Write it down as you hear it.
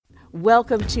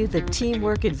Welcome to the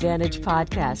Teamwork Advantage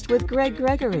podcast with Greg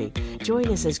Gregory. Join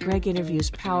us as Greg interviews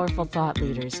powerful thought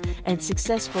leaders and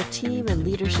successful team and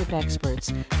leadership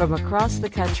experts from across the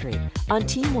country on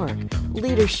teamwork,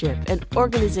 leadership, and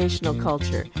organizational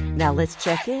culture. Now let's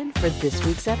check in for this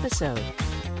week's episode.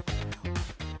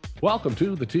 Welcome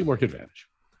to the Teamwork Advantage,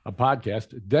 a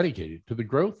podcast dedicated to the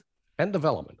growth and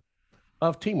development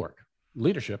of teamwork,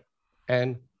 leadership,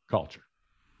 and culture.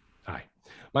 Hi,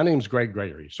 my name is Greg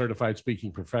Gregory, certified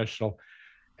speaking professional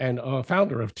and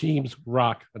founder of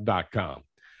TeamsRock.com.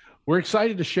 We're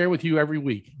excited to share with you every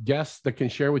week guests that can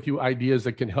share with you ideas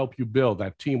that can help you build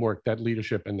that teamwork, that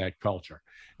leadership, and that culture.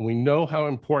 And we know how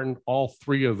important all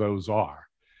three of those are.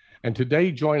 And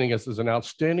today joining us is an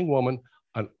outstanding woman,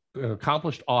 an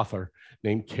accomplished author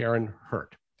named Karen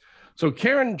Hurt. So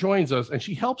Karen joins us and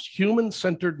she helps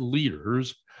human-centered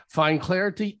leaders find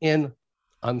clarity in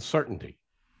uncertainty.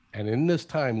 And in this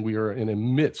time, we are in the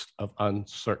midst of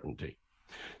uncertainty.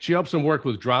 She helps them work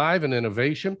with drive and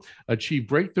innovation, achieve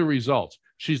breakthrough results.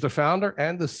 She's the founder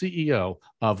and the CEO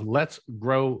of Let's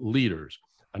Grow Leaders,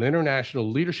 an international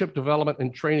leadership development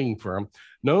and training firm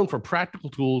known for practical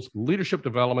tools, leadership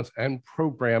developments, and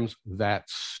programs that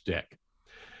stick.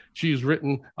 She's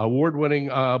written award-winning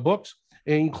books,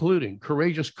 including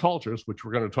Courageous Cultures, which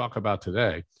we're going to talk about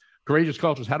today. Courageous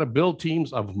Cultures, How to Build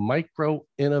Teams of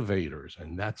Micro-Innovators,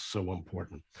 and that's so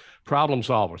important. Problem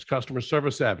Solvers, Customer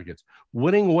Service Advocates,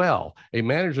 Winning Well, a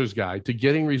Manager's Guide to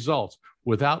Getting Results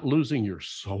Without Losing Your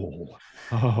Soul.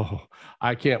 Oh,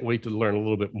 I can't wait to learn a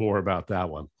little bit more about that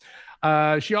one.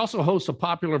 She also hosts a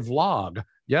popular vlog,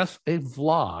 yes, a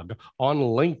vlog on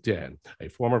LinkedIn. A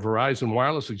former Verizon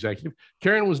Wireless executive,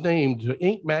 Karen was named to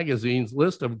Inc. magazine's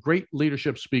list of great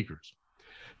leadership speakers.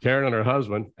 Karen and her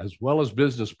husband, as well as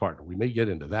business partner, we may get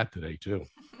into that today too,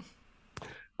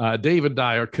 David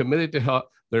Dye, are committed to help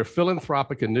their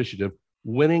philanthropic initiative,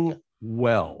 Winning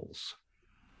Wells,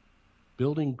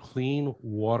 building clean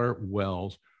water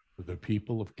wells for the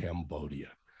people of Cambodia.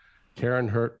 Karen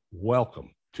Hurt, welcome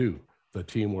to the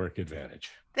Teamwork Advantage.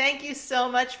 Thank you so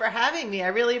much for having me. I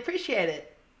really appreciate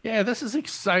it. Yeah, this is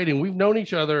exciting. We've known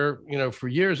each other, for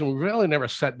years, and we really never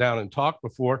sat down and talked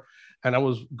before. And I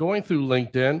was going through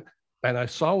LinkedIn and I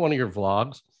saw one of your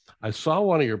vlogs. I saw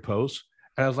one of your posts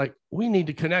and I was like, we need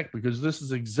to connect because this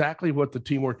is exactly what the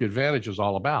Teamwork Advantage is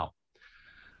all about.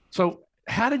 So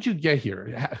how did you get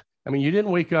here? I mean, you didn't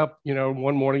wake up,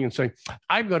 one morning and say,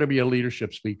 I'm going to be a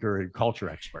leadership speaker and culture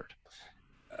expert.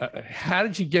 How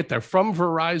did you get there? From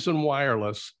Verizon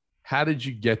Wireless, how did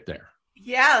you get there?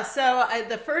 Yeah, so I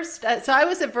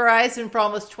was at Verizon for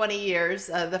almost 20 years.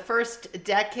 The first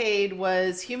decade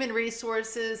was human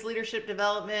resources, leadership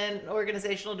development,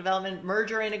 organizational development,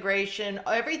 merger integration,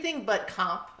 everything but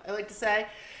comp, I like to say.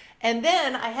 And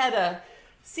then I had a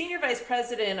senior vice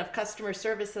president of customer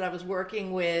service that I was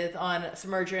working with on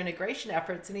some merger integration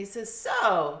efforts. And he says,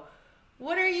 so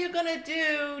what are you going to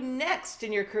do next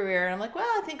in your career? And I'm like, well,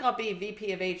 I think I'll be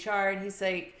VP of HR. And he's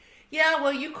like, yeah,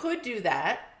 well, you could do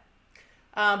that.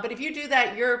 But if you do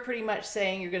that, you're pretty much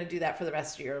saying you're going to do that for the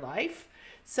rest of your life.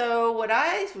 So what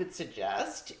I would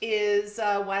suggest is,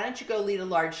 why don't you go lead a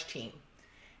large team?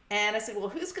 And I said, well,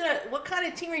 what kind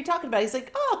of team are you talking about? He's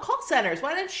like, oh, call centers.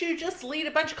 Why don't you just lead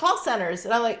a bunch of call centers?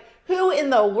 And I'm like, who in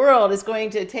the world is going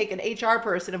to take an HR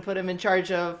person and put him in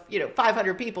charge of,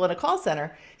 500 people in a call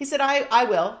center? He said, I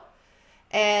will.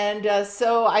 And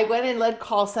so I went and led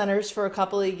call centers for a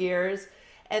couple of years.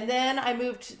 And then I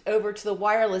moved over to the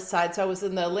wireless side. So I was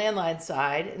in the landline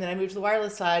side. And then I moved to the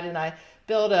wireless side and I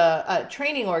built a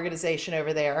training organization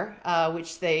over there,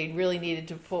 which they really needed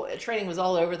to pull. Training was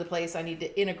all over the place. I need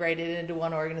to integrate it into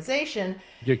one organization.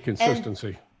 Get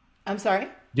consistency. I'm sorry?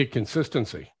 Get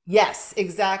consistency. Yes,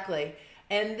 exactly.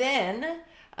 And then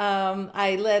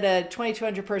I led a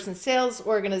 2,200 person sales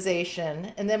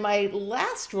organization. And then my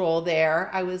last role there,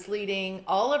 I was leading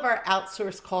all of our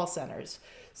outsourced call centers.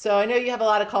 So I know you have a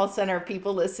lot of call center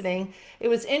people listening. It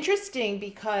was interesting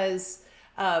because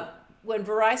when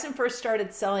Verizon first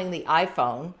started selling the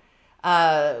iPhone,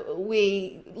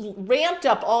 we ramped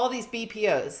up all these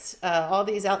BPOs, all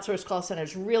these outsourced call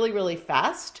centers really, really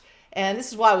fast. And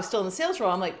this is why I was still in the sales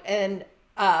role. I'm like,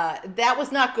 that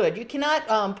was not good. You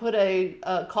cannot put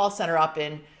a call center up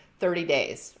in 30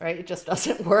 days, right? It just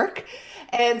doesn't work.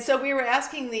 And so we were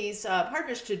asking these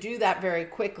partners to do that very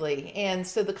quickly. And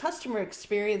so the customer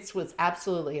experience was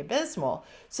absolutely abysmal.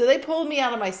 So they pulled me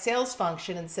out of my sales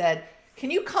function and said, can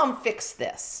you come fix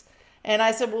this? And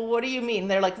I said, well, what do you mean?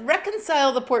 They're like,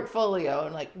 reconcile the portfolio.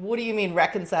 And like, what do you mean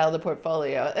reconcile the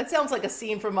portfolio? That sounds like a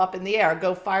scene from Up in the Air,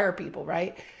 go fire people,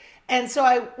 right? And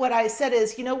so what I said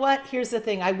is, you know what? Here's the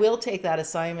thing. I will take that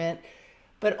assignment.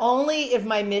 but only if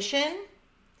my mission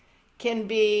can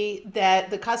be that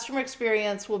the customer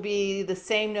experience will be the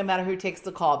same no matter who takes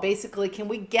the call. Basically, can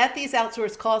we get these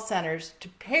outsourced call centers to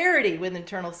parity with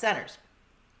internal centers?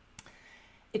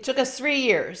 It took us 3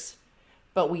 years,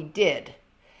 but we did.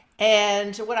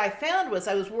 And what I found was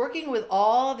I was working with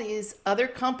all these other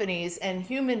companies and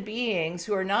human beings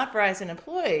who are not Verizon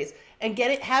employees and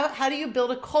how do you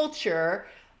build a culture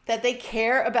that they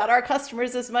care about our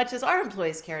customers as much as our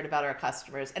employees cared about our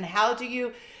customers? And how do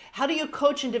you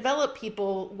coach and develop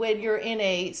people when you're in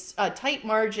a tight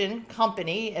margin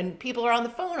company and people are on the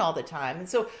phone all the time? And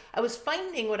so I was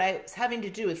finding what I was having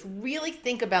to do is really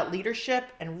think about leadership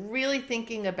and really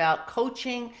thinking about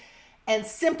coaching and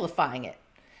simplifying it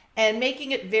and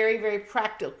making it very, very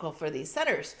practical for these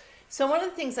centers. So one of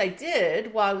the things I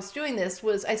did while I was doing this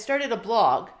was I started a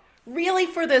blog really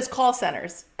for those call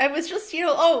centers. I was just,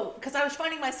 because I was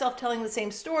finding myself telling the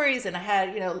same stories, and I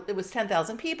had, it was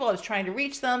 10,000 people. I was trying to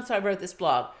reach them. So I wrote this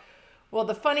blog. Well,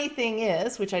 the funny thing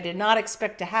is, which I did not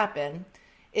expect to happen,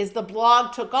 is the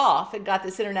blog took off and got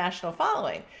this international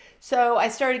following. So I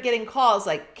started getting calls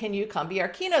like, can you come be our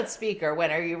keynote speaker?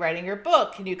 When are you writing your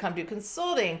book? Can you come do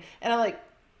consulting? And I'm like,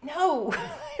 no,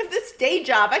 I have this day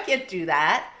job. I can't do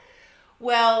that.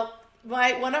 Well,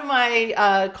 one of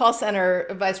my call center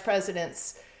vice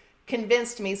presidents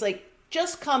convinced me, he's like,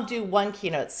 just come do one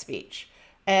keynote speech.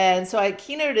 And so I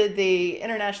keynoted the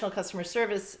International Customer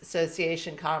Service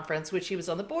Association conference, which he was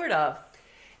on the board of.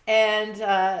 And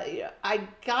I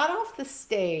got off the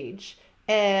stage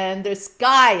and this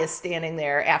guy is standing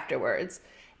there afterwards.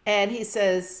 And he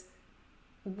says,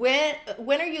 when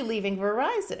are you leaving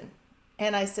Verizon?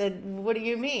 And I said, what do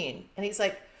you mean? And he's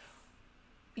like,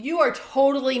 you are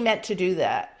totally meant to do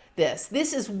that. This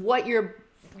is what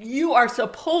you are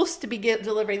supposed to be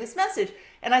delivering this message.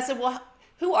 And I said, well,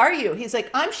 who are you? He's like,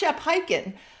 I'm Shep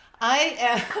Hyken.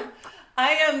 I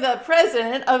am the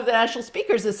president of the National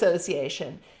Speakers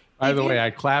Association. By the way,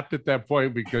 I clapped at that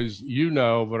point because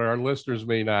but our listeners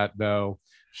may not know,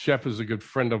 Shep is a good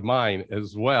friend of mine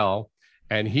as well.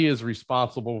 And he is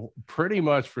responsible pretty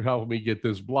much for helping me get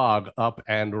this blog up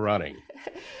and running.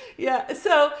 Yeah.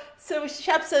 So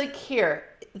Shep's like, here's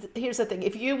the thing.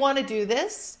 If you want to do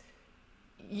this,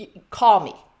 call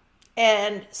me.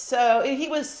 And so he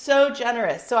was so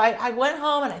generous. So I went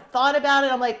home and I thought about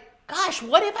it. I'm like, gosh,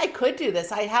 what if I could do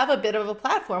this? I have a bit of a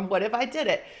platform. What if I did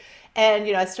it? And,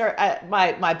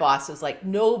 my boss was like,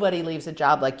 nobody leaves a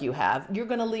job like you have. You're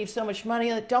going to leave so much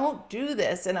money. Like, don't do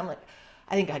this. And I'm like,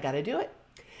 I think I got to do it.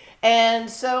 And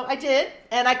so I did,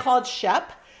 and I called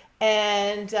Shep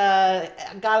and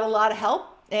got a lot of help.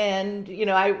 And, when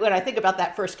I think about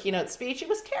that first keynote speech, it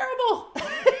was terrible,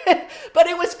 but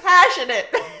it was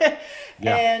passionate.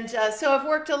 Yeah. And so I've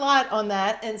worked a lot on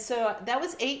that. And so that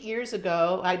was 8 years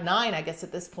ago. I had 9, I guess,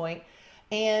 at this point.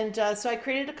 And so I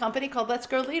created a company called Let's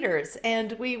Grow Leaders.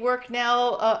 And we work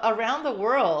now around the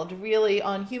world really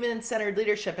on human-centered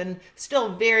leadership and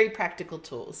still very practical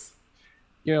tools.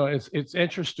 It's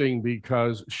interesting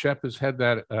because Shep has had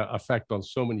that effect on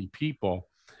so many people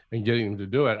and getting them to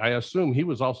do it. I assume he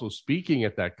was also speaking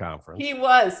at that conference. He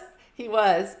was.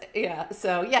 Yeah.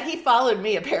 So, yeah, he followed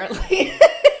me apparently.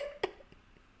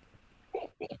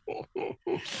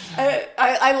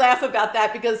 I laugh about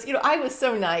that because, I was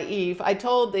so naive. I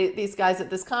told these guys at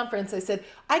this conference, I said,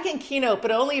 I can keynote, but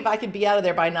only if I can be out of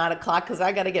there by 9 o'clock because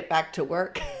I got to get back to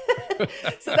work.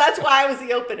 So that's why I was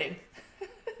the opening.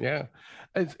 Yeah.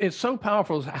 It's so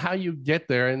powerful how you get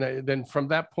there. And then from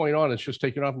that point on, it's just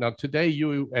taken off. Now, today,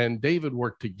 you and David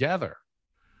work together.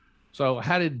 So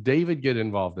how did David get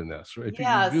involved in this? If you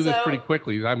can do this pretty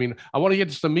quickly. I mean, I want to get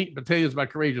to some meat and potatoes about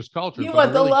Courageous Culture. You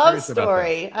want the love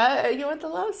story. You want the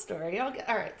love story. Okay.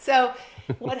 All right. So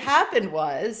what happened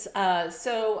was,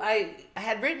 so I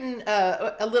had written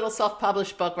a little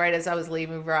self-published book right as I was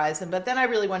leaving Verizon, but then I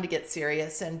really wanted to get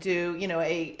serious and do,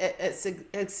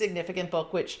 a significant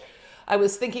book, which I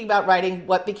was thinking about writing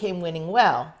What Became Winning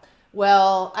Well.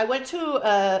 Well, I went to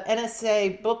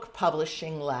NSA book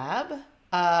publishing lab.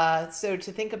 So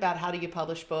to think about how do you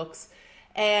publish books,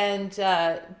 and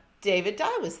David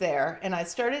Dye was there, and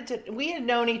we had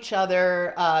known each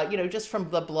other, just from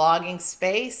the blogging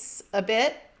space a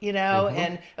bit, mm-hmm.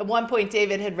 And at one point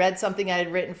David had read something I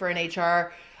had written for an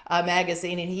HR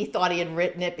magazine, and he thought he had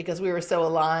written it because we were so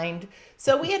aligned.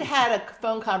 So we had a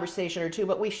phone conversation or two,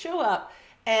 but we show up,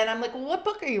 and I'm like, well, what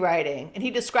book are you writing? And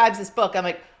he describes this book. I'm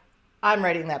like, I'm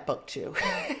writing that book too.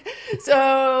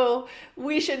 So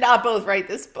we should not both write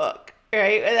this book,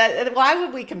 right? Why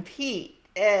would we compete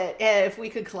if we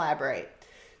could collaborate?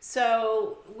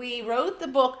 So we wrote the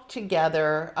book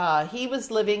together. He was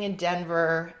living in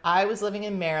Denver. I was living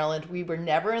in Maryland. We were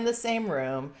never in the same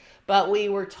room, but we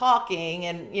were talking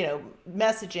and,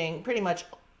 messaging pretty much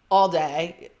all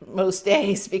day, most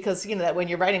days, because, that when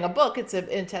you're writing a book, it's an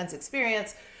intense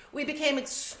experience. We became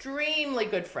extremely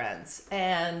good friends.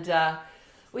 And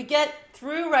we get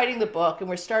through writing the book and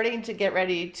we're starting to get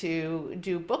ready to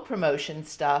do book promotion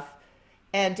stuff.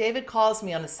 And David calls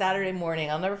me on a Saturday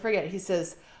morning. I'll never forget. He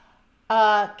says,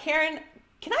 Karen,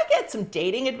 can I get some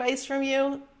dating advice from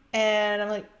you? And I'm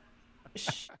like,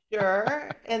 sure.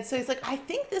 And so he's like, I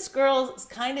think this girl is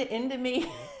kind of into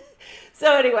me.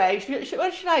 So anyway,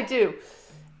 what should I do?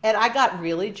 And I got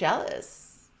really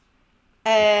jealous.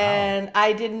 And wow.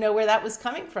 I didn't know where that was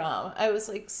coming from. I was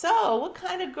like, so what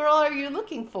kind of girl are you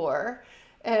looking for?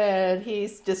 And he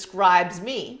describes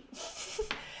me.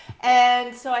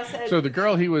 And so I said... So the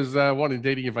girl he was wanting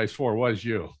dating advice for was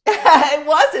you. It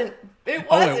wasn't.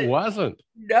 Oh, it wasn't?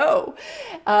 No.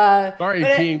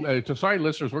 Sorry,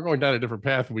 listeners, we're going down a different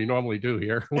path than we normally do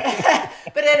here. But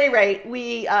at any rate,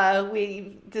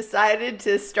 we decided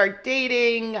to start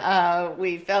dating.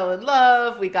 We fell in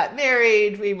love. We got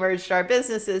married. We merged our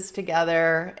businesses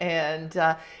together. And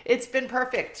it's been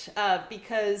perfect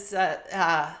because...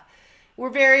 we're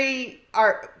very,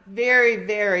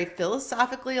 very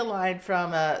philosophically aligned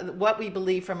from what we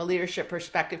believe from a leadership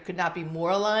perspective could not be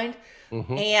more aligned.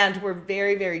 Mm-hmm. And we're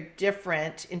very, very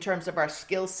different in terms of our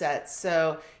skill sets.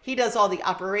 So he does all the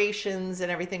operations and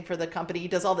everything for the company. He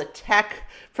does all the tech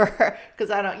because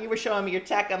you were showing me your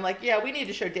tech. I'm like, yeah, we need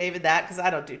to show David that because I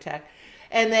don't do tech.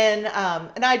 And then,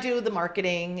 and I do the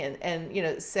marketing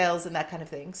and sales and that kind of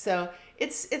thing. So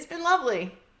it's been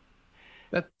lovely.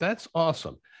 That's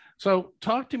awesome. So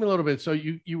talk to me a little bit. So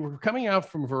you were coming out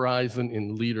from Verizon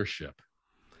in leadership,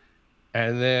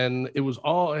 and then it was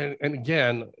all, and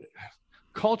again,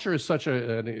 culture is such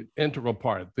an integral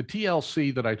part. The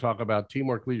TLC that I talk about,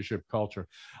 teamwork, leadership, culture,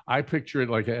 I picture it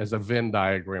like as a Venn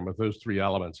diagram of those three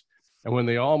elements. And when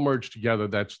they all merge together,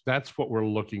 that's what we're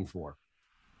looking for.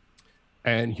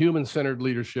 And human-centered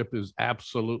leadership is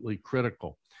absolutely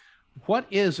critical. What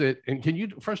is it? And can you,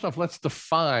 first off, let's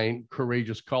define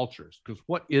courageous cultures, because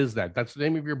what is that? That's the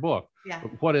name of your book. Yeah.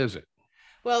 But what is it?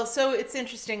 Well, so it's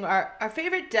interesting. Our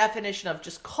favorite definition of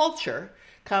just culture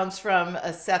comes from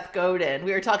Seth Godin.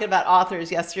 We were talking about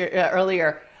authors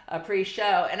earlier,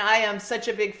 pre-show, and I am such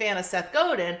a big fan of Seth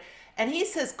Godin. And he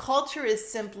says culture is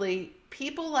simply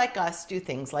people like us do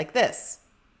things like this.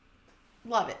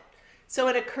 Love it. So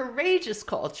in a courageous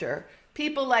culture,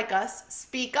 people like us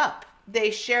speak up.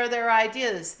 They share their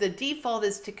ideas. The default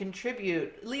is to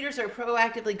contribute. Leaders are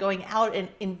proactively going out and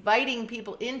inviting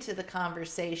people into the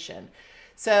conversation.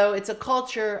 So it's a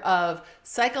culture of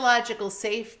psychological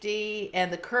safety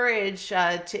and the courage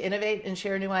to innovate and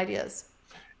share new ideas.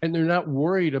 And they're not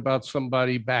worried about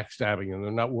somebody backstabbing them.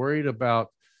 They're not worried about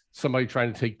somebody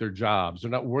trying to take their jobs.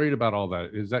 They're not worried about all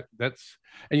that.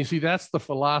 And you see, that's the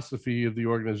philosophy of the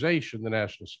organization, the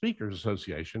National Speakers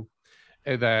Association,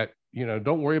 that,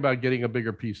 don't worry about getting a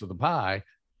bigger piece of the pie.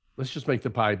 Let's just make the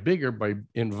pie bigger by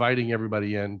inviting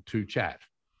everybody in to chat.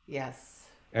 Yes.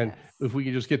 And if we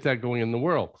can just get that going in the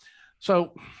world.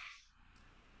 So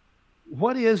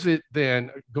what is it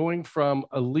then, going from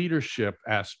a leadership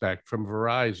aspect from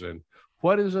Verizon,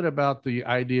 what is it about the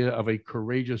idea of a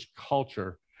courageous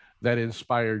culture that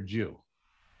inspired you?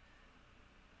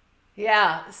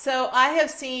 Yeah. So I have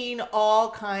seen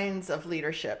all kinds of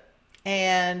leadership.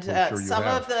 And some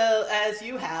of as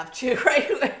you have too,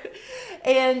 right?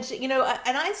 And,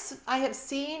 I have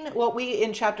seen what we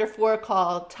in chapter 4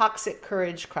 call toxic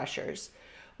courage crushers,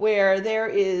 where there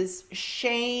is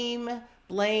shame,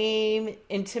 blame,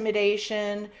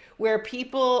 intimidation, where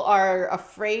people are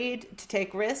afraid to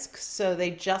take risks. So they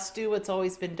just do what's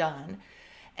always been done.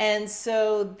 And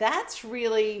so that's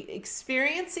really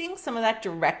experiencing some of that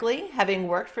directly, having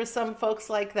worked for some folks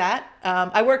like that.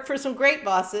 I worked for some great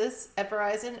bosses at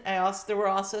Verizon. There were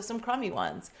also some crummy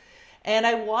ones. And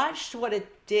I watched what it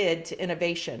did to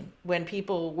innovation when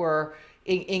people were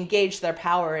engaged their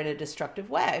power in a destructive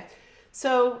way.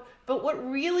 But what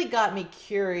really got me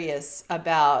curious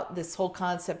about this whole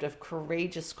concept of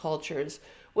courageous cultures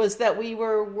was that we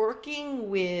were working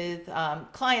with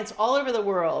clients all over the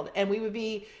world, and we would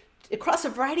be across a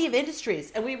variety of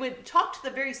industries, and we would talk to the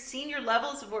very senior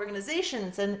levels of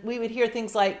organizations, and we would hear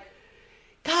things like,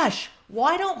 gosh,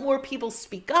 why don't more people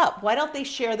speak up? Why don't they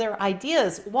share their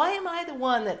ideas? Why am I the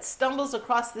one that stumbles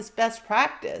across this best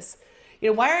practice?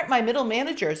 Why aren't my middle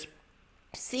managers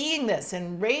seeing this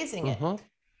and raising it? Yeah.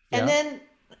 And then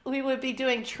we would be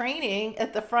doing training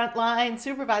at the frontline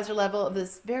supervisor level of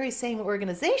this very same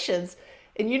organizations.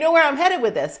 and you know where I'm headed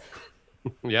with this.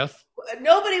 Yes.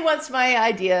 Nobody wants my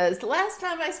ideas. The last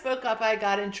time I spoke up, I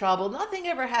got in trouble. Nothing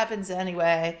ever happens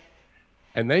anyway.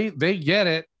 And they get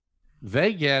it.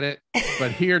 They get it,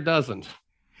 but here doesn't.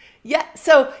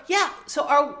 So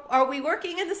are we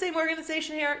working in the same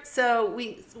organization here? So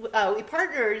we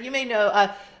partnered. You may know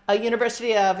a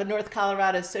University of North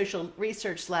Colorado Social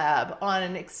Research Lab on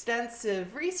an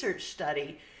extensive research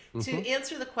study to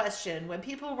answer the question: when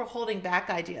people were holding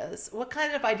back ideas, what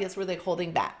kind of ideas were they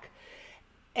holding back?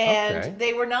 And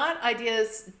they were not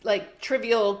ideas like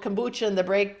trivial kombucha in the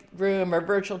break room or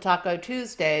virtual Taco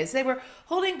Tuesdays. They were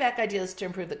holding back ideas to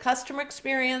improve the customer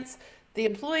experience, the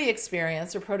employee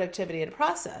experience, or productivity in a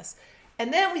process.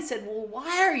 And then we said, well,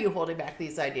 why are you holding back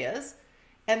these ideas?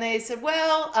 And they said,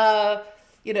 well,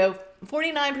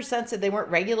 49% said they weren't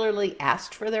regularly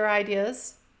asked for their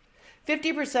ideas.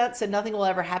 50% said nothing will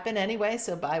ever happen anyway,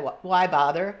 so why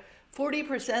bother?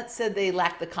 40% said they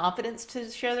lacked the confidence to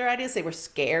share their ideas. They were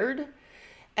scared.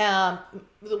 The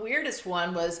weirdest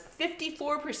one was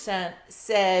 54%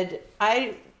 said,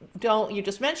 you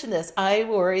just mentioned this, I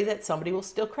worry that somebody will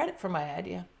steal credit for my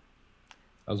idea.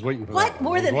 I was waiting for what? that.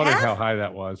 More than wondering half? how high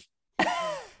that was.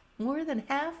 More than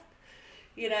half?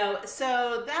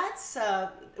 So that's,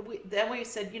 then we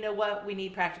said, you know what, we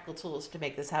need practical tools to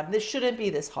make this happen. This shouldn't be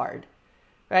this hard.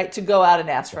 Right? To go out and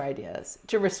ask for ideas,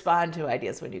 to respond to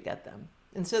ideas when you get them.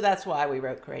 And so that's why we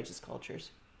wrote Courageous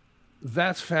Cultures.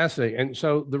 That's fascinating. And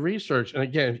so the research, and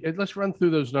again, let's run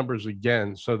through those numbers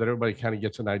again so that everybody kind of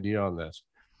gets an idea on this.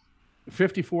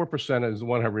 54% is the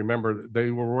one I remember.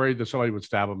 They were worried that somebody would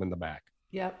stab them in the back.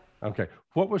 Yep. Okay.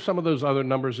 What were some of those other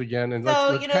numbers again? And So,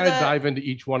 let's kind of dive into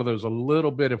each one of those a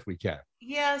little bit if we can.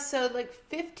 Yeah. So like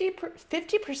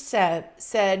 50%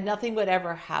 said nothing would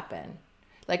ever happen.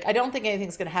 Like, I don't think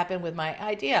anything's going to happen with my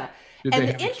idea. Did they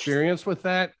have experience with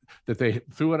that they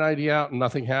threw an idea out and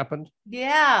nothing happened?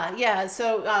 Yeah.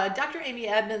 So Dr. Amy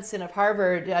Edmondson of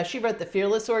Harvard, she wrote The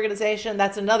Fearless Organization.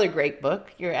 That's another great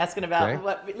book. You're asking about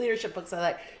what leadership books I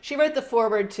like. She wrote the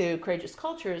foreword to Courageous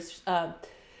Cultures.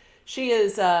 She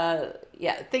is,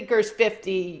 Thinkers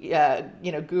 50,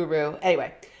 guru.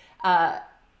 Anyway,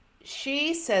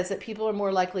 she says that people are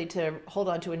more likely to hold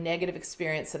on to a negative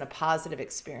experience than a positive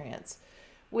experience,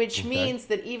 which means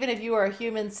that even if you are a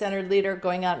human-centered leader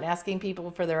going out and asking people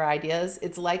for their ideas,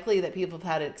 it's likely that people have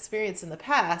had an experience in the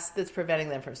past that's preventing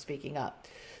them from speaking up.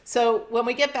 So when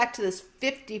we get back to this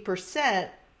 50%,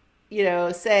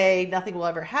 say nothing will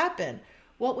ever happen,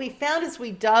 what we found as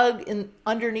we dug in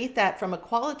underneath that from a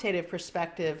qualitative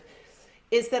perspective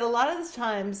is that a lot of the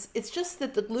times it's just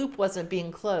that the loop wasn't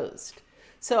being closed.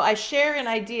 So I share an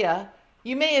idea.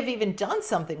 You may have even done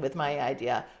something with my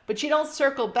idea, but you don't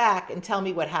circle back and tell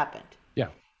me what happened. Yeah.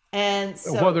 And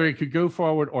so, whether it could go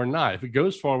forward or not. If it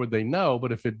goes forward, they know,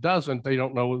 but if it doesn't, they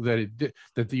don't know that it did,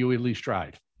 that you at least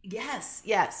tried. Yes.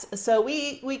 So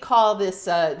we call this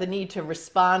the need to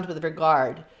respond with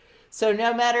regard. So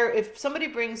no matter if somebody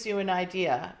brings you an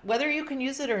idea, whether you can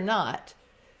use it or not,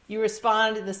 you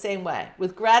respond in the same way,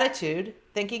 with gratitude,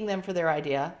 thanking them for their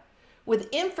idea, with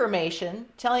information,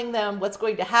 telling them what's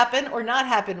going to happen or not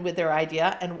happen with their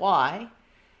idea and why,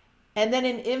 and then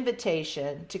an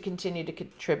invitation to continue to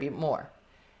contribute more.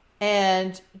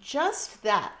 And just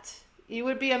that, you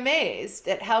would be amazed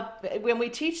at how, when we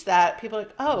teach that, people are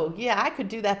like, oh, yeah, I could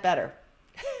do that better.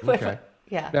 Okay.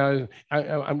 Yeah. Now,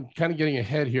 I'm kind of getting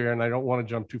ahead here, and I don't want to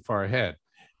jump too far ahead.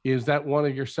 Is that one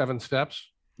of your 7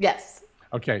 steps? Yes.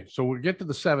 Okay, so we'll get to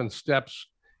the 7 steps.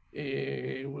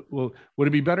 Would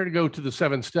it be better to go to the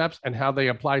 7 steps and how they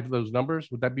apply to those numbers?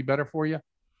 Would that be better for you?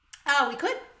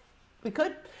 We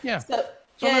could. Yeah. So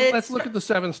let's look at the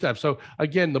 7 steps. So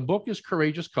again, the book is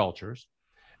Courageous Cultures,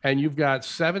 and you've got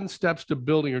 7 steps to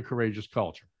building a courageous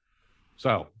culture.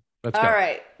 So let's go. All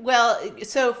right. Well,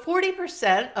 so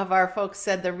 40% of our folks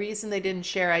said the reason they didn't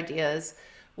share ideas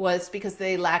was because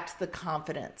they lacked the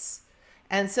confidence.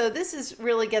 And so this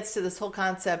really gets to this whole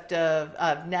concept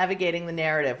of navigating the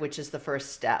narrative, which is the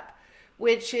first step,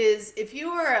 which is if you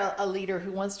are a leader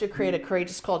who wants to create a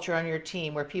courageous culture on your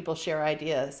team where people share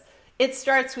ideas, it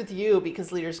starts with you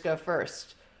because leaders go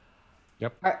first.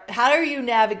 Yep. How are you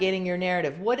navigating your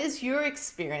narrative? What is your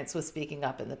experience with speaking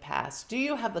up in the past? Do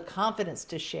you have the confidence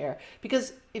to share?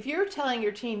 Because if you're telling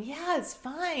your team, yeah, it's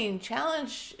fine,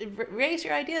 challenge, raise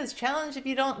your ideas, challenge if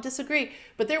you don't disagree,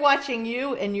 but they're watching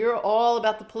you and you're all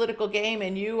about the political game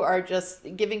and you are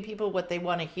just giving people what they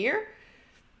want to hear,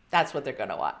 that's what they're going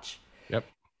to watch.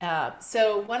 Yep.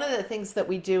 So one of the things that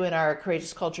we do in our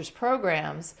Courageous Cultures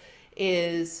programs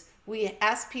is we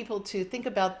ask people to think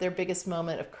about their biggest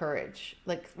moment of courage.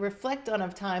 Like reflect on a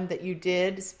time that you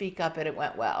did speak up and it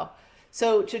went well.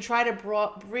 So to try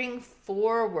to bring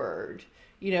forward,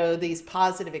 these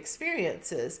positive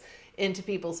experiences into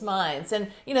people's minds.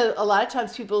 And, a lot of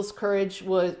times people's courage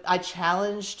was, I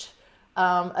challenged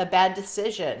a bad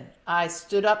decision. I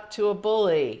stood up to a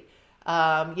bully.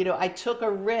 I took a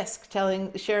risk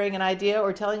sharing an idea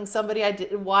or telling somebody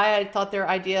why I thought their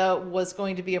idea was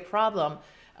going to be a problem,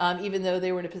 even though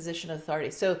they were in a position of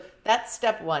authority. So that's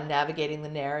step one, navigating the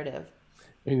narrative.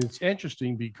 And it's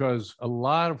interesting because a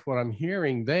lot of what I'm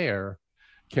hearing there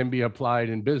can be applied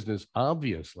in business.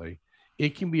 Obviously,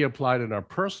 it can be applied in our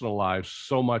personal lives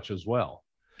so much as well.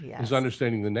 Yes. Is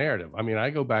understanding the narrative. I mean,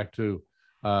 I go back to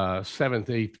 7th,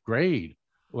 8th grade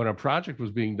when a project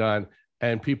was being done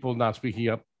and people not speaking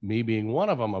up, me being one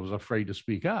of them. I was afraid to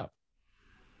speak up.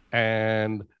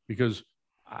 And because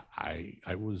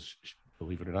I was,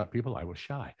 believe it or not, people, I was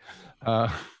shy.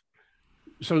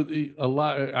 So a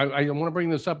lot, I want to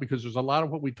bring this up because there's a lot of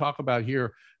what we talk about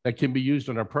here that can be used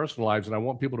in our personal lives. And I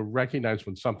want people to recognize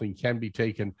when something can be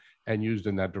taken and used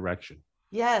in that direction.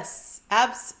 Yes,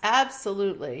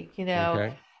 absolutely.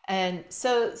 Okay. And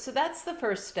so that's the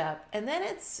first step. And then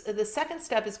the second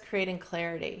step is creating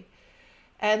clarity.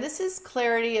 And this is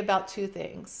clarity about two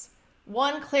things.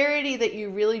 One, clarity that you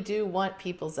really do want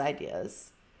people's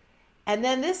ideas. And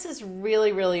then this is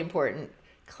really, really important.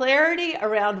 Clarity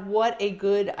around what a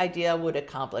good idea would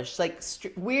accomplish. Like,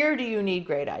 where do you need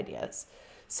great ideas?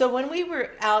 So when we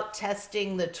were out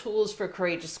testing the tools for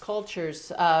courageous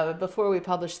cultures before we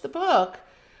published the book,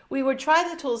 we would try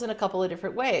the tools in a couple of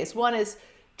different ways. One is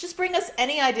just bring us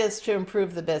any ideas to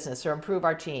improve the business or improve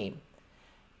our team.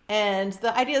 And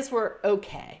the ideas were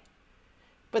okay.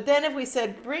 But then if we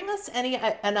said, bring us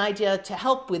an idea to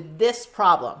help with this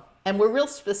problem, and we're real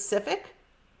specific,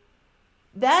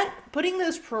 that putting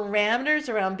those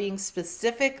parameters around being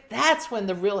specific, that's when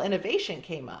the real innovation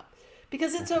came up.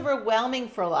 Because it's overwhelming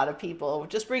for a lot of people.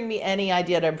 Just bring me any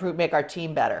idea to make our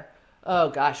team better. Oh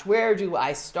gosh, where do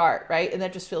I start, right? And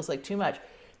that just feels like too much.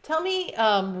 Tell me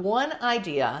one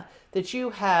idea that you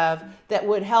have that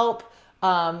would help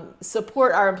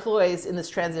support our employees in this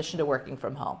transition to working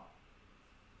from home.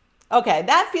 Okay,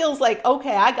 that feels like,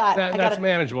 okay, that's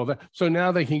manageable. So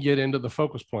now they can get into the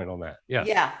focus point on that. Yes.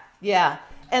 Yeah.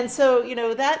 And so,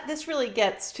 that this really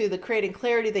gets to the creating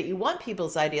clarity that you want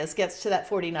people's ideas, gets to that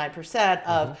 49%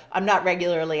 of I'm not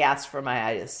regularly asked for my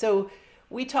ideas. So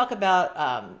we talk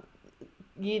about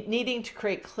you needing to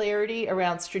create clarity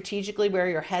around strategically where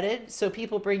you're headed. So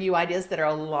people bring you ideas that are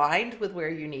aligned with where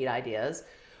you need ideas.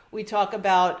 We talk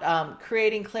about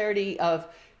creating clarity of,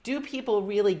 do people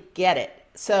really get it?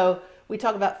 So we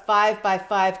talk about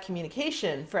 5x5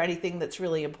 communication for anything that's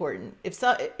really important.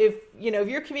 If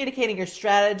you're communicating your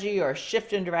strategy or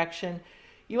shift in direction,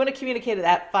 you want to communicate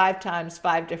that 5 times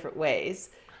 5 different ways.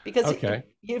 Because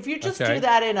if you just do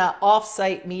that in an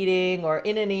off-site meeting or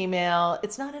in an email,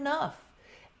 it's not enough.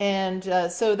 And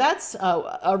so that's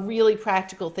a really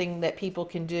practical thing that people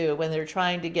can do when they're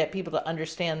trying to get people to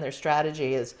understand their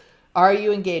strategy is, are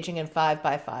you engaging in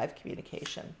 5x5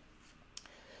 communication?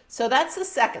 So that's the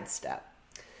second step.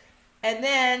 And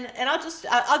then,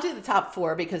 I'll do the top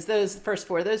 4 because those first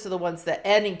 4, those are the ones that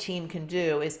any team can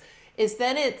do is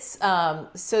then it's,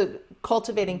 so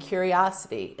cultivating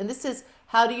curiosity. And this is,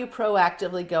 how do you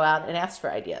proactively go out and ask for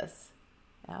ideas?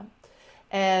 Yeah.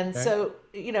 And so,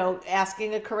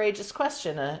 asking a courageous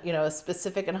question, a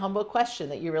specific and humble question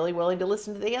that you're really willing to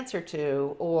listen to the answer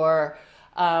to, or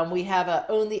we have a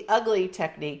own the ugly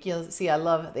technique. You'll see, I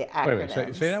love the acronyms.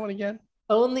 Wait, say that one again.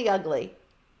 Own the ugly.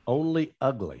 Only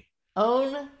ugly.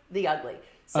 Own the ugly.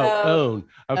 So, own.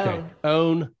 Okay.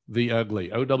 Own the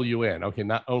ugly. OWN. Okay.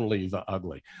 Not only the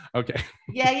ugly. Okay.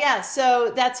 Yeah.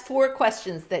 So that's 4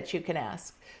 questions that you can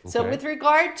ask. So with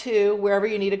regard to wherever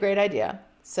you need a great idea.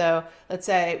 So let's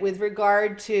say with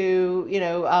regard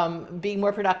to, being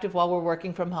more productive while we're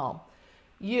working from home.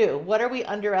 What are we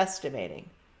underestimating?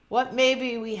 What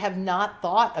maybe we have not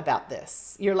thought about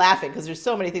this? You're laughing because there's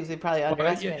so many things we probably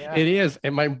underestimated. It is.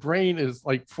 And my brain is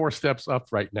like 4 steps up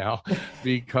right now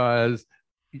because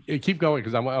keep going,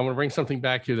 because I want to bring something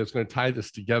back here that's going to tie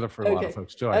this together for a lot of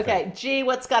folks too. Okay. G,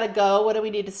 what's got to go? What do we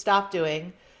need to stop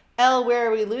doing? L, where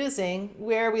are we losing?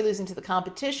 Where are we losing to the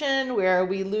competition? Where are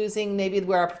we losing maybe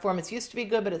where our performance used to be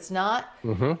good, but it's not?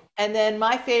 And then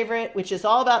my favorite, which is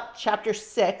all about chapter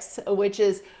 6, which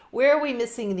is where are we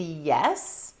missing the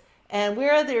yes? And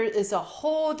where there is a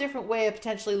whole different way of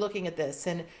potentially looking at this.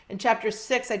 And in chapter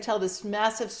 6, I tell this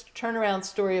massive turnaround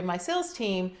story of my sales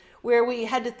team where we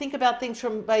had to think about things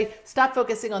by stop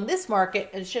focusing on this market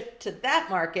and shift to that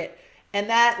market. And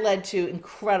that led to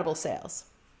incredible sales.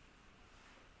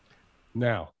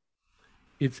 Now,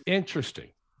 it's interesting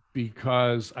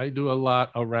because I do a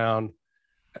lot around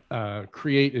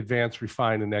create, advance,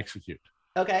 refine, and execute.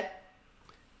 Okay.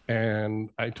 And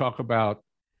I talk about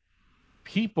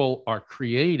people are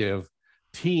creative,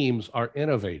 teams are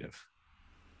innovative.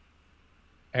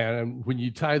 And when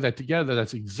you tie that together,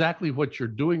 that's exactly what you're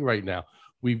doing right now.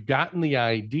 We've gotten the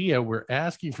idea, we're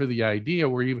asking for the idea,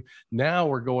 we're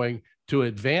going to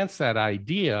advance that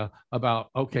idea about,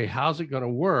 okay, how's it going to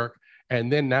work?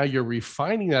 And then now you're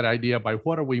refining that idea by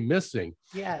what are we missing?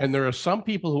 Yes. And there are some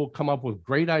people who will come up with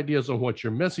great ideas on what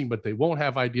you're missing, but they won't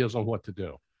have ideas on what to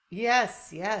do.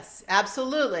 Yes,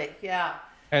 absolutely. Yeah.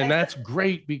 And that's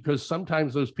great, because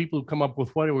sometimes those people who come up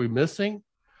with what are we missing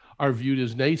are viewed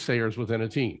as naysayers within a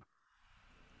team.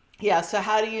 Yeah. So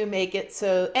how do you make it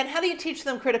so, and how do you teach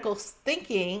them critical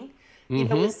thinking,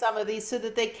 with some of these so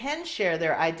that they can share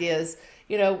their ideas?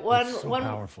 One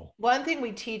thing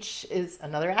we teach is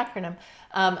another acronym,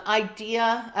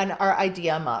 IDEA, and our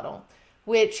IDEA model,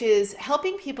 which is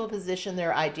helping people position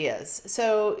their ideas.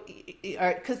 So,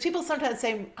 because people sometimes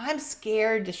say, I'm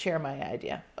scared to share my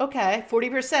idea. Okay,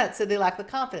 40%, so they lack the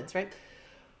confidence, right?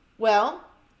 Well,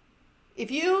 if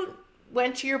you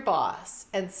went to your boss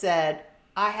and said,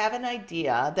 I have an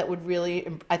idea that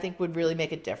I think would really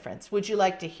make a difference. Would you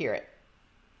like to hear it?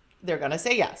 They're going to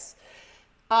say yes.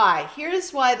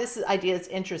 Here's why this idea is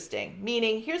interesting,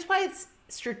 meaning here's why it's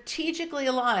strategically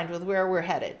aligned with where we're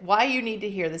headed, why you need to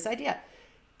hear this idea.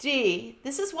 D,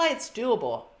 this is why it's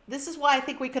doable. This is why I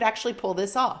think we could actually pull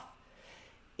this off.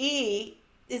 E,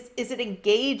 is it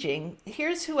engaging?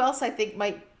 Here's who else I think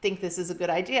might think this is a good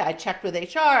idea. I checked with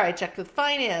HR, I checked with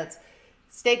finance,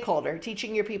 stakeholder,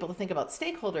 teaching your people to think about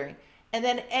stakeholdering. And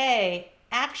then A,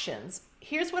 actions.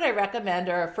 Here's what I recommend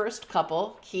are our first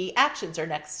couple key actions or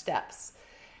next steps.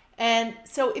 And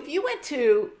so if you went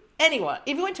to anyone,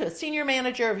 if you went to a senior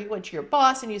manager, if you went to your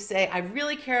boss and you say, I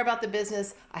really care about the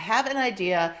business, I have an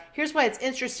idea, here's why it's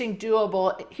interesting,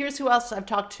 doable, here's who else I've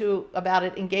talked to about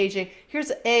it, engaging,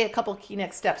 here's a couple key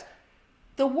next steps.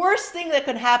 The worst thing that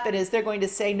could happen is they're going to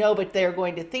say no, but they're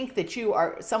going to think that you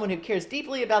are someone who cares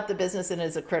deeply about the business and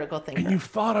is a critical thinker. And you've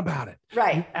thought about it.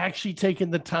 Right. You've actually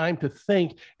taken the time to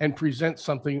think and present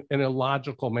something in a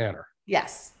logical manner.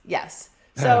 Yes.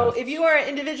 So if you are an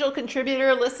individual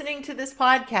contributor listening to this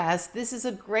podcast, this is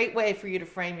a great way for you to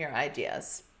frame your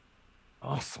ideas.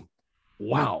 Awesome.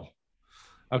 Wow.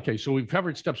 Okay, so we've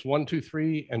covered steps 1, 2,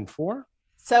 3, and 4.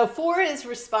 So 4 is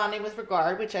responding with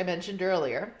regard, which I mentioned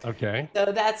earlier. Okay.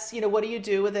 So that's, what do you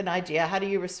do with an idea? How do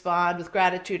you respond with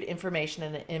gratitude, information,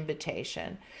 and an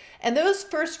invitation? And those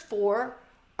first 4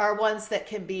 are ones that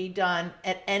can be done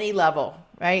at any level,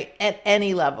 right? At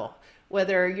any level.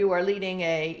 Whether you are leading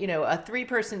a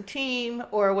 3-person team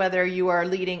or whether you are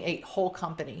leading a whole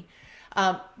company.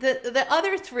 The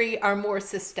other 3 are more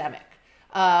systemic,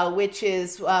 which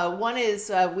is, one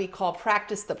is we call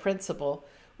practice the principle,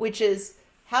 which is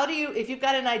if you've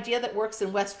got an idea that works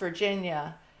in West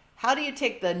Virginia, how do you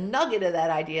take the nugget of that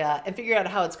idea and figure out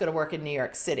how it's going to work in New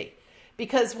York City?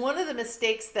 Because one of the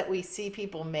mistakes that we see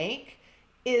people make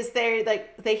is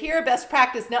they hear a best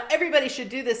practice. Now everybody should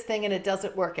do this thing and it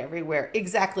doesn't work everywhere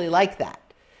exactly like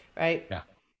that, right?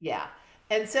 Yeah.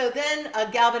 And so then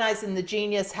galvanizing the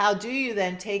genius, how do you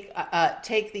then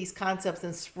take these concepts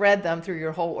and spread them through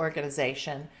your whole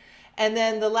organization? And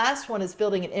then the last one is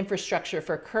building an infrastructure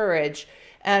for courage.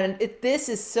 And this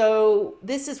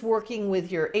is working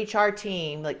with your HR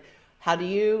team, like how do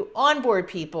you onboard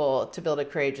people to build a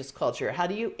courageous culture? How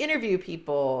do you interview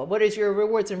people? What is your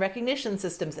rewards and recognition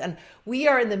systems? And we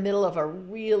are in the middle of a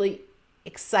really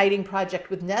exciting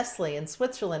project with Nestle in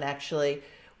Switzerland, actually,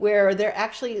 where they're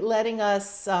actually letting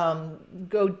us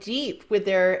go deep with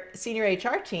their senior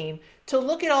HR team to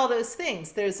look at all those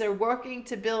things. They're working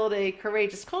to build a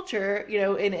courageous culture,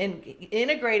 in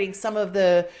integrating some of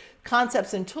the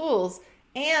concepts and tools.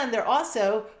 And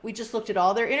we just looked at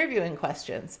all their interviewing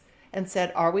questions and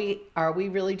said, are we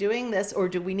really doing this, or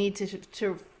do we need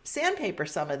to sandpaper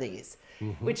some of these,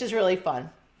 which is really fun.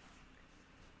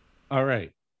 All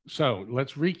right. So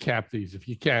let's recap these, if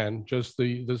you can, just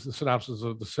the synopsis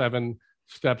of the 7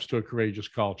 steps to a courageous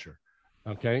culture.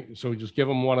 Okay. So we just give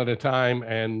them one at a time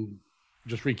and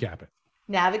just recap it.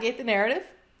 Navigate the narrative,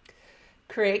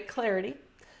 create clarity,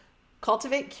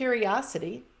 cultivate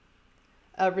curiosity,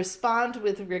 respond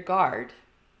with regard,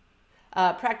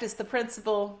 practice the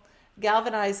principle,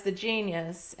 galvanize the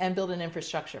genius, and build an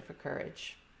infrastructure for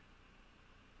courage.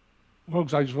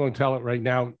 Folks, I just want to tell it right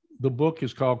now. The book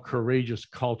is called Courageous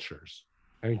Cultures.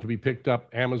 and it can be picked up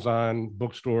Amazon,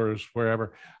 bookstores,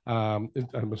 wherever. I'm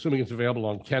assuming it's available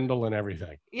on Kindle and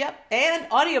everything. Yep.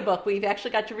 And audiobook. We've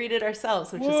actually got to read it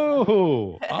ourselves, which is fun.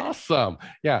 Whoa, awesome.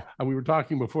 Yeah, and we were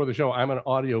talking before the show. I'm an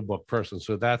audiobook person,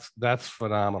 so that's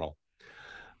phenomenal.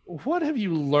 What have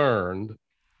you learned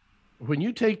when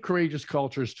you take Courageous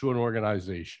Cultures to an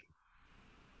organization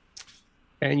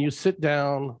and you sit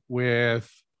down with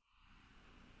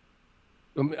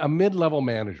a mid-level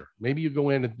manager? Maybe you go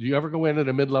in, do you ever go in at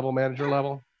a mid-level manager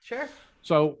level? Sure.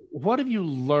 So what have you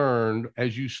learned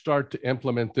as you start to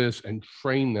implement this and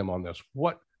train them on this?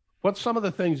 What's some of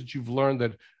the things that you've learned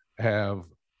that have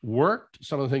worked,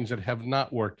 some of the things that have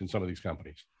not worked in some of these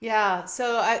companies? Yeah.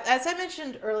 So as I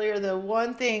mentioned earlier, the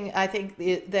one thing I think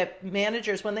that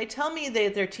managers, when they tell me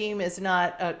that their team is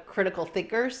not critical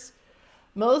thinkers,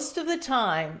 most of the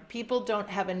time people don't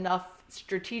have enough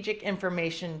strategic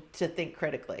information to think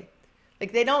critically.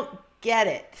 Like they don't get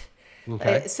it.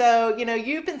 Okay. So,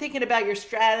 you've been thinking about your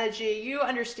strategy, you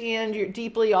understand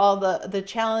deeply all the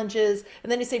challenges,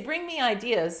 and then you say, bring me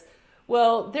ideas.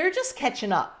 Well, they're just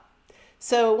catching up.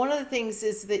 So one of the things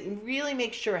is that you really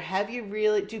make sure,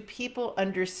 do people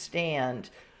understand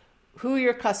who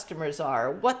your customers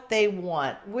are, what they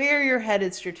want, where you're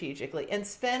headed strategically, and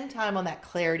spend time on that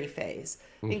clarity phase.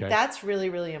 I think that's really,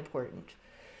 really important.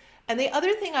 And the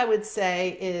other thing I would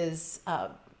say is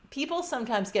people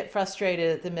sometimes get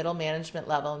frustrated at the middle management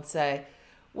level and say,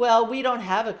 well, we don't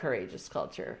have a courageous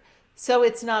culture, so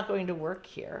it's not going to work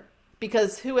here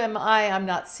because who am I? I'm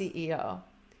not CEO.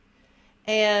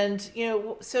 And,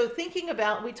 so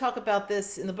we talk about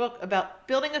this in the book about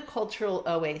building a cultural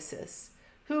oasis.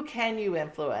 Who can you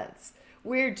influence?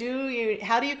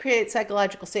 How do you create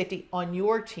psychological safety on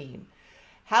your team?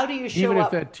 How do you show up? Even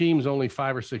if that team's only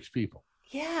 5 or 6 people.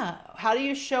 Yeah. How do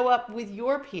you show up with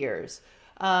your peers?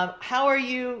 How are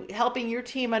you helping your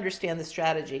team understand the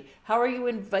strategy? How are you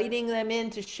inviting them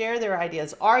in to share their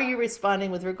ideas? Are you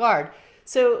responding with regard?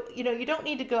 So, you don't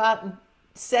need to go out and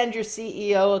send your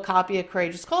CEO a copy of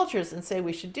Courageous Cultures and say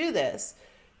we should do this.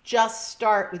 Just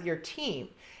start with your team.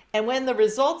 And when the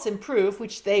results improve,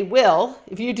 which they will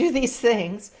if you do these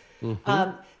things,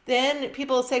 then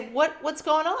people will say, what's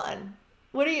going on?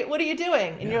 What are you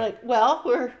doing? And you're like, well,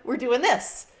 we're doing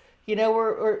this.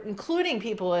 We're including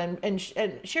people and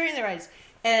sharing their ideas.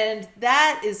 And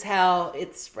that is how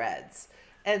it spreads.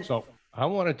 And so I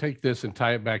want to take this and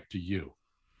tie it back to you.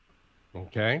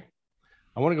 Okay.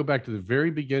 I want to go back to the very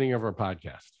beginning of our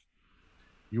podcast.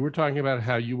 You were talking about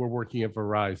how you were working at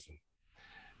Verizon,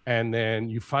 and then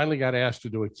you finally got asked to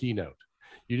do a keynote.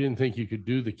 You didn't think you could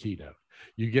do the keynote.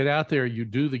 You get out there, you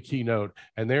do the keynote,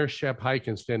 and there's Shep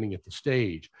Hyken standing at the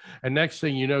stage. And next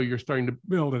thing you know, you're starting to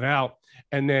build it out.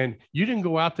 And then you didn't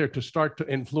go out there to start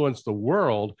to influence the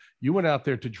world. You went out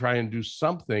there to try and do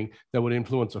something that would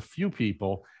influence a few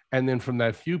people. And then from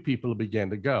that few people, it began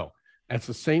to go. That's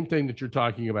the same thing that you're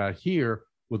talking about here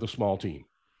with a small team.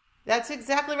 That's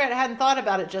exactly right. I hadn't thought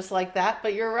about it just like that,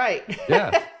 but you're right.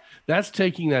 Yeah, that's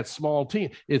taking that small team.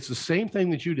 It's the same thing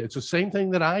that you did. It's the same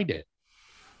thing that I did.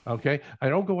 Okay. I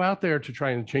don't go out there to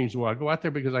try and change the world. I go out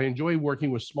there because I enjoy working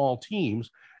with small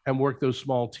teams and work those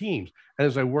small teams. And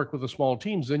as I work with the small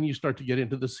teams, then you start to get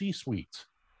into the C-suites.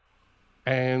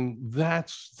 And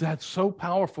that's so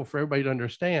powerful for everybody to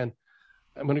understand.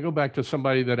 I'm going to go back to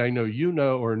somebody that I know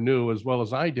or knew as well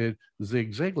as I did,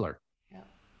 Zig Ziglar. Yeah.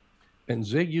 And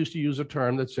Zig used to use a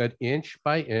term that said, inch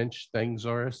by inch, things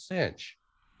are a cinch.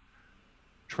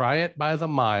 Try it by the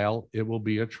mile, it will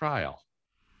be a trial.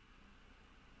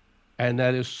 And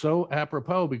that is so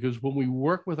apropos because when we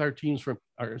work with our teams, from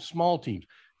our small teams,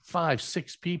 5,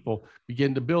 6 people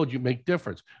begin to build, you make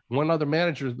difference. One other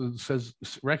manager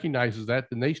recognizes that,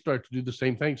 then they start to do the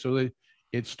same thing so that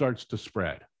it starts to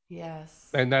spread. Yes.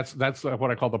 And that's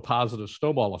what I call the positive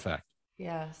snowball effect.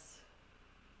 Yes.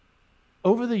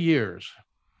 Over the years,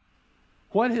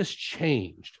 what has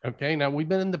changed? Okay, now we've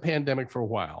been in the pandemic for a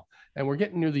while, and we're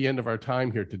getting near the end of our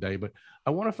time here today, but I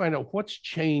want to find out what's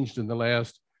changed in the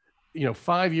last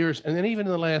 5 years, and then even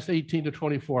in the last 18 to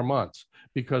 24 months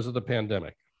because of the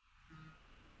pandemic.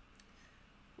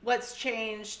 What's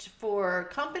changed for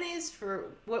companies?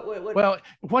 For what? Well,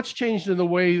 what's changed in the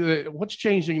way what's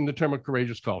changing in the term of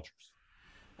courageous cultures?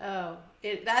 Oh,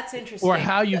 that's interesting. Or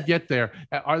how you get there.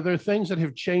 Are there things that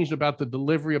have changed about the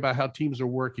delivery, about how teams are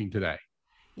working today?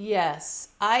 Yes,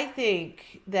 I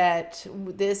think that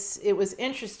it was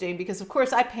interesting because, of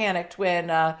course, I panicked when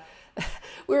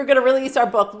we were going to release our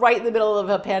book right in the middle of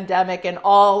a pandemic, and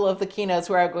all of the keynotes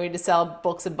where I'm going to sell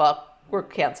books and book were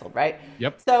canceled, right?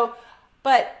 Yep. So,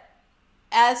 but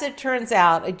as it turns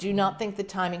out, I do not think the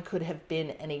timing could have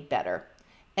been any better.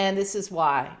 And this is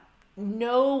why.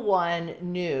 no one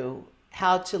knew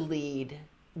how to lead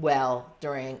well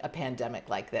during a pandemic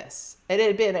like this. It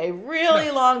had been a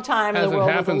really long time, and the Hasn't world was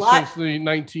a happened lot since the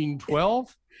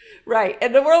 1912. right,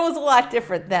 and the world was a lot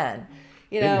different then.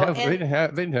 You know, They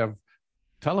didn't have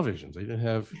televisions. They didn't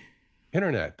have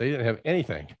internet. They didn't have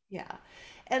anything. yeah.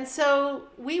 And so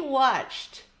we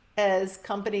watched as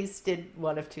companies did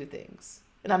one of two things.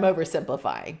 And I'm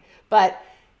oversimplifying. But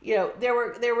you know, there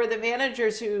were the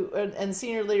managers who and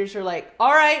senior leaders who are like,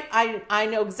 "All right, I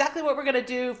know exactly what we're going to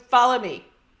do. Follow me."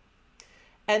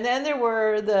 And then there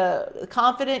were the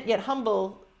confident yet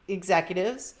humble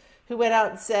executives who went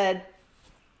out and said,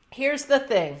 "Here's the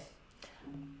thing.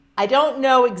 I don't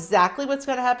know exactly what's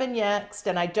going to happen next,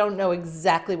 and I don't know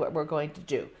exactly what we're going to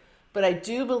do. But I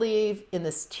do believe in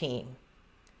this team,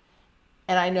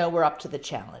 and I know we're up to the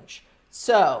challenge.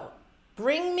 So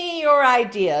bring me your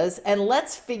ideas, and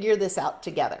let's figure this out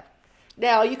together."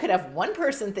 Now, you could have one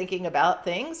person thinking about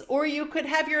things, or you could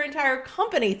have your entire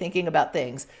company thinking about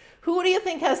things. Who do you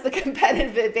think has the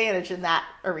competitive advantage in that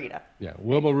arena? Yeah.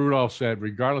 Wilma Rudolph said,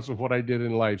 regardless of what I did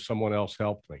in life, someone else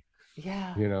helped me.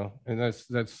 Yeah. You know, and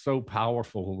that's so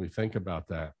powerful when we think about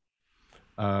that.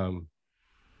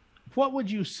 What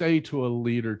would you say to a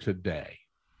leader today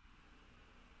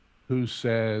who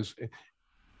says,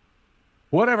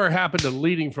 whatever happened to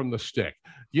leading from the stick?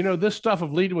 You know, this stuff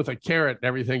of leading with a carrot and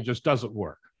everything just doesn't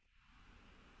work.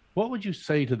 What would you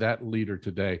say to that leader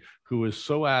today who is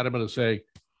so adamant to say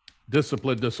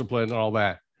discipline, discipline, and all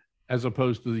that, as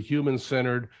opposed to the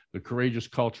human-centered, the courageous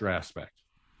culture aspect?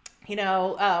 You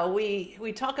know,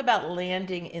 we talk about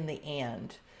landing in the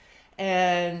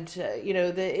and you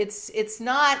know, it's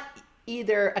not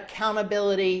either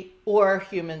accountability or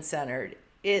human-centered.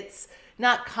 It's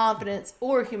not confidence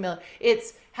or humility.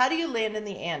 It's how do you land in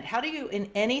the and? How do you, in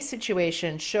any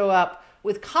situation, show up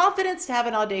with confidence to have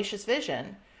an audacious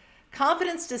vision,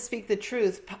 confidence to speak the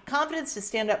truth, confidence to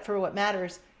stand up for what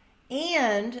matters,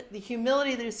 and the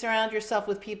humility to surround yourself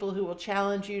with people who will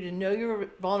challenge you to know your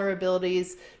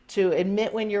vulnerabilities, to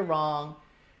admit when you're wrong,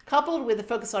 coupled with a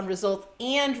focus on results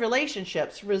and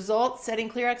relationships. Results, setting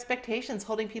clear expectations,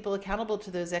 holding people accountable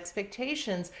to those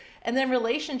expectations, and then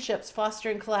relationships,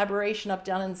 fostering collaboration up,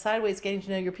 down, and sideways, getting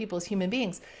to know your people as human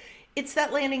beings. It's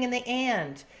that landing in the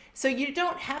and. So you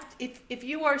don't have to, if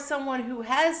you are someone who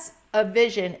has a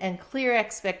vision and clear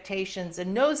expectations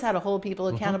and knows how to hold people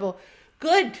accountable,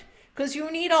 good, because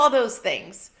you need all those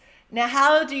things. Now,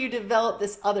 how do you develop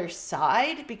this other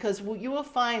side? Because you will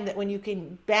find that when you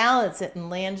can balance it and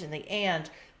land in the and,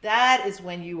 that is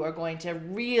when you are going to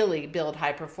really build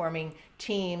high-performing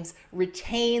teams,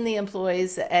 retain the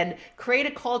employees, and create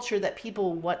a culture that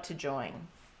people want to join.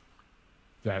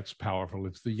 That's powerful.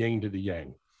 It's the yin to the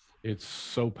yang. It's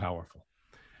so powerful.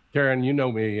 Karen, you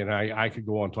know me, and I could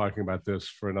go on talking about this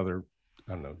for another,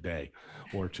 I don't know, day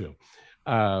or two.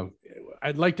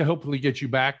 I'd like to hopefully get you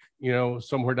back, you know,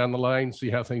 somewhere down the line, see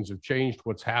how things have changed,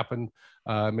 what's happened,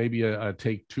 maybe a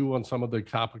take two on some of the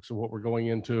topics of what we're going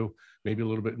into, maybe a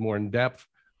little bit more in depth.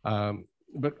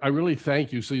 But I really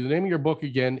thank you. So the name of your book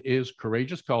again is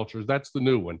Courageous Cultures. That's the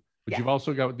new one, but you've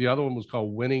also got, the other one was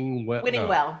called Winning Well.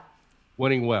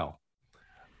 Winning Well.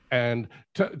 And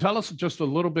tell us just a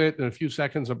little bit in a few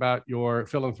seconds about your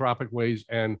philanthropic ways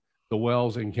and the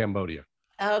wells in Cambodia.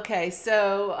 Okay,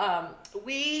 so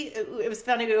it was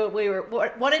funny. We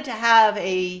wanted to have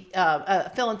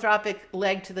a philanthropic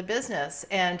leg to the business,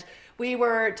 and we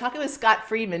were talking with Scott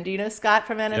Friedman. Do you know Scott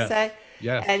from NSA?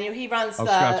 Yes. And he runs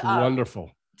Scott's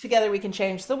wonderful. Together We Can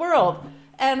Change the World.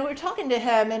 And we were talking to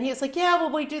him, and he was like, "Yeah,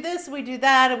 well, we do this, we do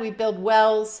that, and we build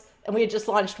wells." And we had just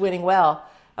launched Winning Well.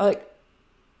 I'm like,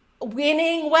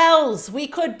 winning wells. We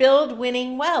could build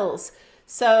winning wells.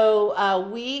 So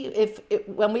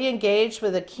when we engage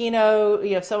with a keynote,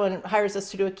 you know, if someone hires us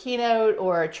to do a keynote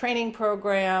or a training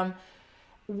program,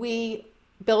 we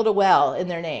build a well in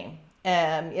their name.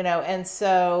 You know, and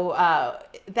so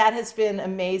that has been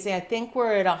amazing. I think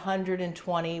we're at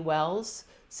 120 wells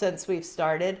since we've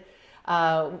started.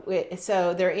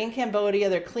 So they're in Cambodia.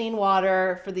 They're clean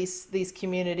water for these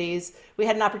communities. We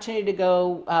had an opportunity to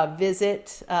go visit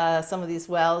some of these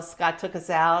wells. Scott took us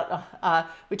out.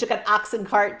 We took an oxen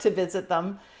cart to visit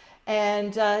them,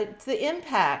 and the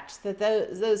impact that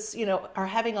those you know are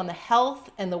having on the health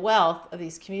and the wealth of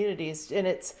these communities. And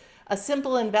it's a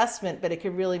simple investment, but it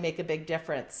could really make a big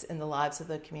difference in the lives of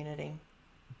the community.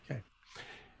 Okay,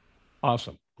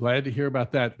 awesome. Glad to hear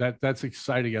about that. That's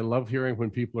exciting. I love hearing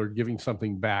when people are giving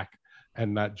something back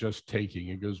and not just taking.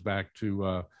 It goes back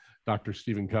to Dr.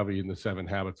 Stephen Covey in the 7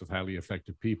 Habits of Highly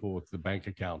Effective People with the bank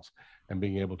accounts and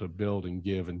being able to build and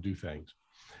give and do things.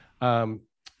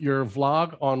 Your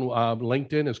vlog on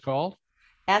LinkedIn is called?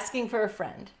 Asking for a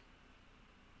Friend.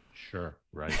 Sure,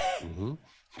 right.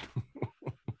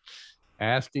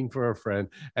 Asking for a Friend.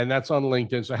 And that's on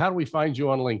LinkedIn. So how do we find you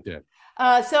on LinkedIn?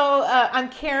 I'm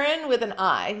Karen with an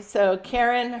I. So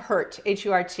Karen Hurt,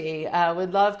 H-U-R-T.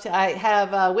 Would love to. I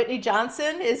have Whitney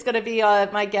Johnson is going to be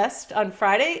my guest on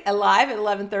Friday live at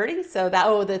 11:30. So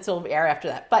that's will air after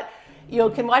that. But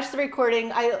you can watch the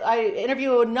recording. I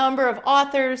interview a number of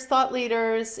authors, thought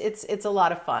leaders. It's a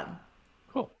lot of fun.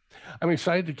 Cool. I'm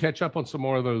excited to catch up on some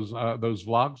more of those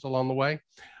vlogs along the way.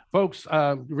 Folks,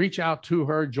 reach out to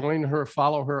her, join her,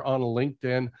 follow her on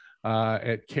LinkedIn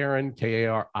at Karin,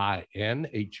 Karin Hurt, and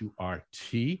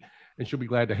she'll be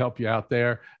glad to help you out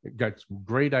there. Got some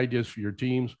great ideas for your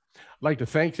teams. I'd like to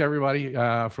thank everybody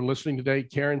for listening today.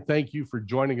 Karin, thank you for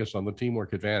joining us on the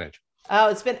Teamwork Advantage. Oh,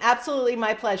 it's been absolutely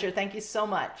my pleasure. Thank you so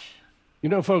much. You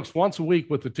know, folks, once a week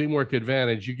with the Teamwork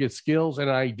Advantage, you get skills and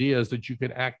ideas that you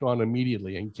can act on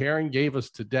immediately. And Karin gave us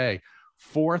today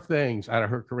 4 things out of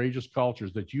her Courageous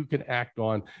Cultures that you can act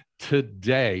on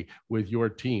today with your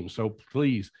team. So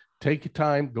please take your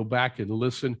time, go back and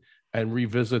listen and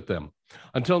revisit them.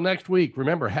 Until next week,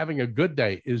 remember, having a good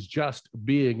day is just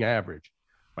being average.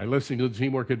 By listening to the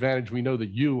Teamwork Advantage, we know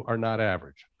that you are not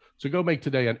average. So go make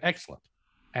today an excellent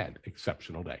and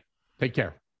exceptional day. Take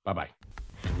care. Bye-bye.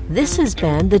 This has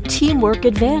been the Teamwork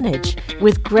Advantage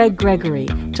with Greg Gregory.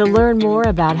 To learn more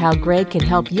about how Greg can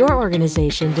help your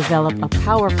organization develop a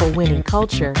powerful winning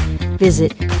culture,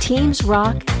 visit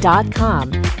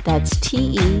teamsrock.com. That's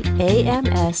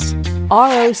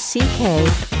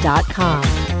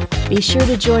TEAMSROCK.com. Be sure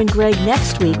to join Greg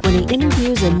next week when he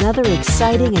interviews another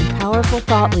exciting and powerful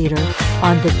thought leader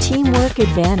on the Teamwork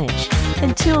Advantage.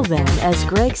 Until then, as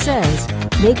Greg says,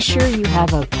 make sure you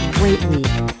have a great week,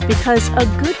 because a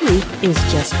good week is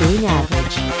just being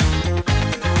average.